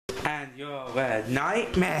and your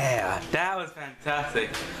nightmare. That was fantastic.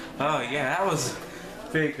 Oh yeah, that was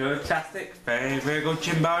very good, fantastic, very very good,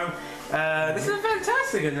 Jimbo. This is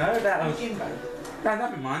fantastic, you know. That was Jimbo. No,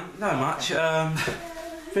 never mind, not much.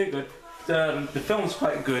 Very good. The film's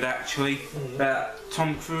quite good actually. That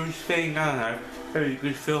Tom Cruise thing, I don't know, very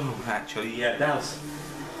good film actually. Yeah, that was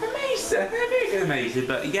amazing, very good, amazing.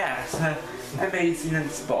 But yeah, it's amazing and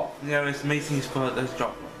spot. You know, it's amazing spot. Let's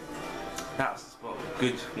drop one. That's the spot.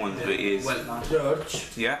 Good one, but it is. Well, George.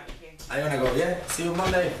 Yeah. I'm gonna go. Yeah. See you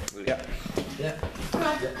Monday. Yeah. Yeah.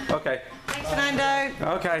 Okay. Thanks, Fernando.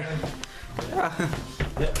 Okay. Yeah.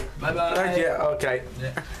 Bye bye. Yeah. Okay.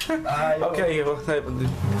 Yeah. Bye. Okay. We'll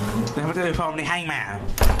do Family Hangman.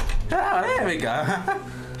 Oh, there we go.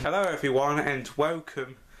 Hello everyone and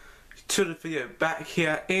welcome to the video back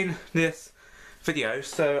here in this video.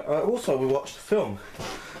 So also we watched the film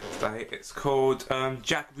today. It's called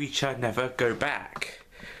Jack Reacher Never Go Back.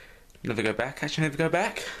 Never Go Back? Actually Never Go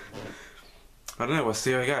Back? I don't know, we'll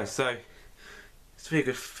see how it goes. So it's a very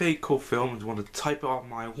good, very cool film. I want to type it on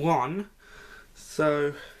my one.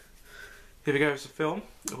 So here we go, it's a film.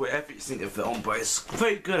 Whatever you think of the film, but it's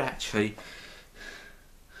very good actually.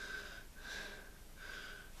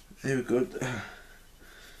 Very good.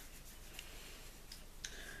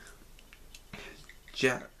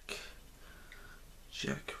 Jack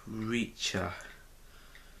Reacher.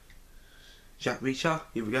 Jack Reacher,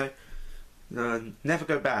 here we go. Never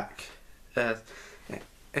Go Back.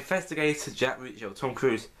 Investigator Jack Reacher, Tom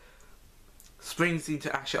Cruise, springs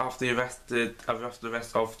into action after the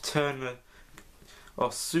arrest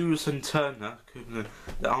of Susan Turner,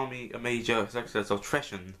 the Army Major Executive of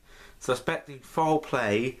Tresham. Suspecting foul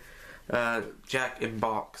play, Jack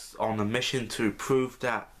embarks on a mission to prove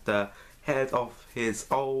that the head of his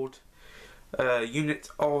old unit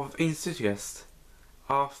of Insidious,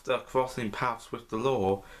 after crossing paths with the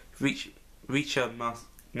law, Reacher must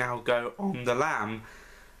now go on the lam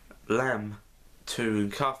to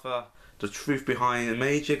uncover the truth behind a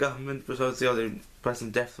major government the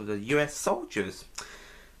present deaths of the US soldiers.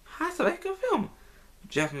 That's a very good film.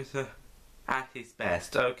 Jack is at his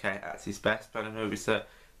best. Okay, at his best, but I don't know if it's a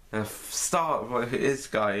start what this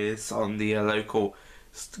guy is on the local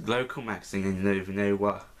magazine, and you don't even know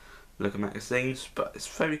what local magazines, but it's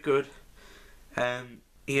very good.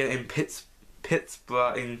 Here in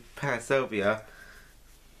Pittsburgh in Pennsylvania.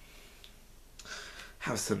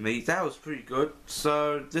 That was pretty good.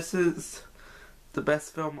 So this is the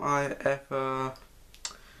best film I ever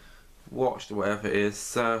watched, or whatever it is.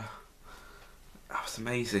 So that was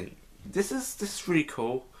amazing. This is really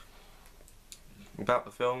cool about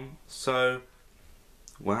the film. So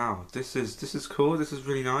wow, this is cool. This is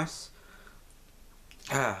really nice.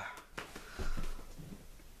 Wow.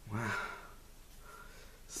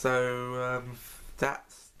 So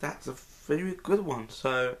that's a very good one.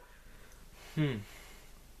 So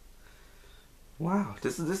wow,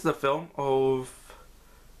 this is a film of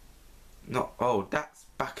that's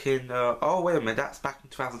back in oh wait a minute, that's back in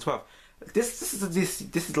 2012. This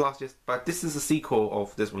is last year, but this is a sequel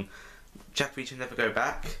of this one, Jack Reacher Never Go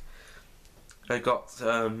Back. I got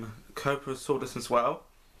Cobra saw this as well.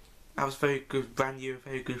 That was very good, brand new,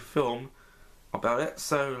 very good film about it.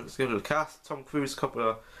 So let's go to the cast. Tom Cruise,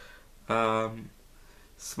 couple of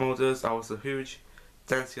Smulders, also huge,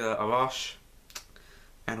 Denzel Arash,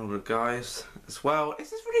 and all the guys as well.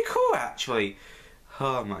 This is really cool actually.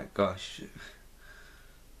 Oh my gosh.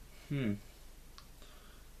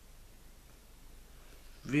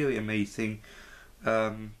 Really amazing.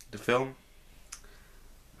 The film.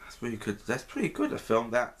 That's really good. That's pretty good. The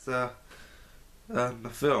film. That's the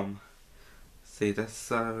film. See, that's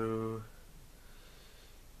so.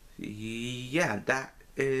 Yeah, that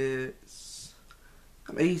is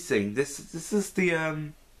amazing. This is the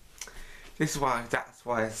This is why. That's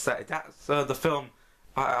why I say that's the film.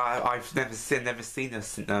 I've never seen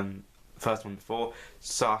this first one before.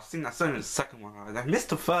 So I've seen the second one. I missed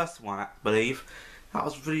the first one, I believe. That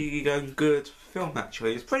was really good film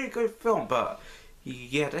actually. It's a pretty good film, but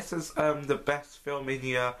yeah, this is the best film in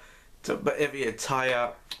here. But every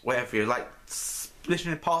entire whatever you like,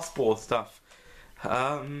 Mission Impossible stuff.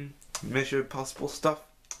 Mission Impossible stuff.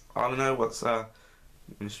 I don't know what's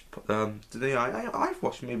today I've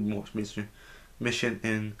watched Mission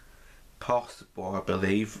Impossible, I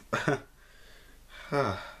believe.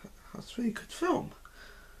 That's a really good film.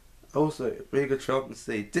 Also, really good film to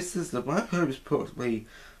see. This is the my home is probably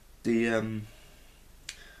the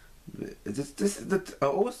this is the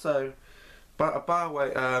also by the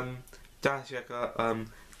way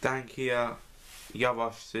Dan Kia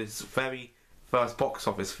Yarash's very first box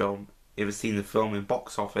office film. Ever seen the film in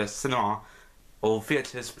box office cinema or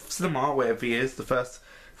theatres, cinema, wherever he is,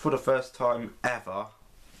 for the first time ever.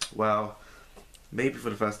 Well, maybe for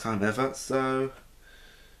the first time ever. So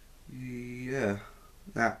yeah,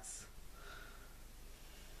 that's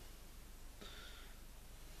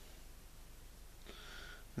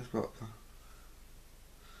what.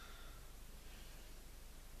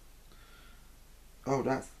 Oh,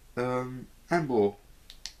 that's Amber.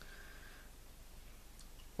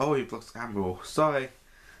 Oh, he blocks Amber. Sorry.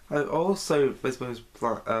 I also was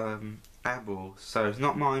Amber, so it's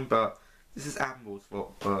not mine, but this is Amber's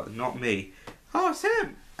fault, but not me. Oh, it's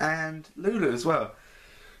him! And Lulu as well.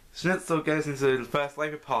 Schnitzel goes into the first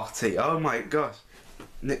Labour Party. Oh my gosh.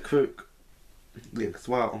 Nick Crook. Nick as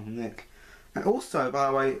well on Nick. And also, by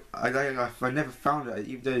the way, I never found it,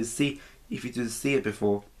 even though if you didn't see it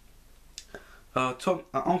before.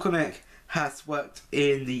 Uncle Nick has worked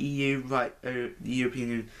in the EU, right, the European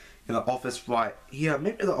Union, in the office, right here,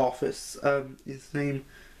 maybe the office. His name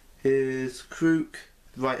is Crook,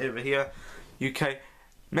 right over here, UK.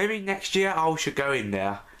 Maybe next year I should go in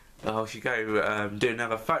there. I should go do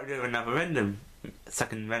another photo, another random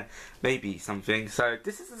second, maybe something. So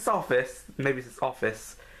this is his office. Maybe it's his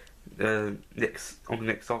office. Uncle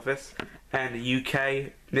Nick's office, and the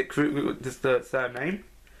UK. Nick Crook, this is the surname.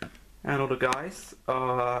 And all the guys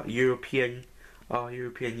are European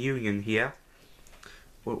Union here.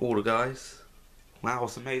 All the guys. Wow,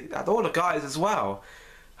 it's amazing. And all the guys as well.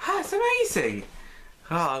 That's amazing.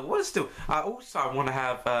 What is still? I also want to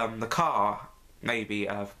have the car, maybe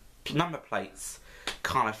number plates,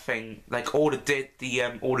 kind of thing. Like all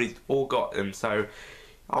got them. So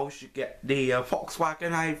I should get the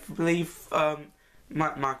Volkswagen. I believe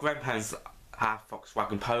my grandparents have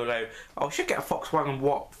Volkswagen Polo. I should get a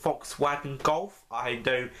Volkswagen Golf. I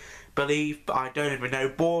don't believe, but I don't even know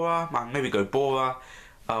Bora. Maybe go Bora.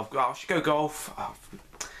 I should go Golf.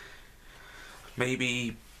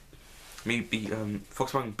 Maybe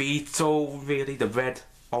Volkswagen Beetle. Really, the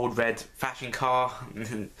old red fashion car.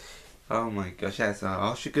 Oh my gosh, yes.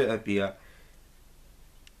 I should go be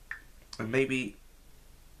maybe.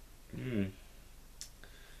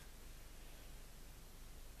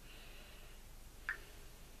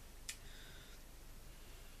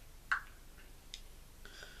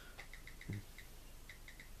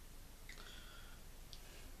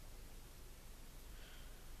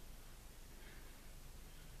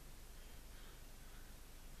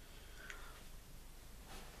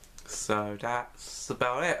 So that's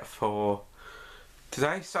about it for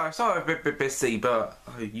today. Sorry, a bit busy, but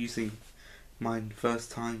using my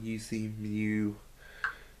first time using new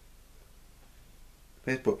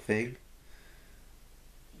Facebook thing.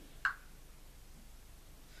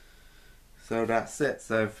 So that's it.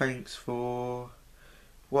 So thanks for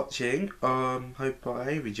watching. Hope I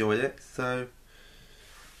enjoyed it. So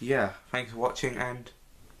yeah, thanks for watching and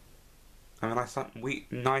have a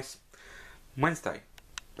nice Wednesday.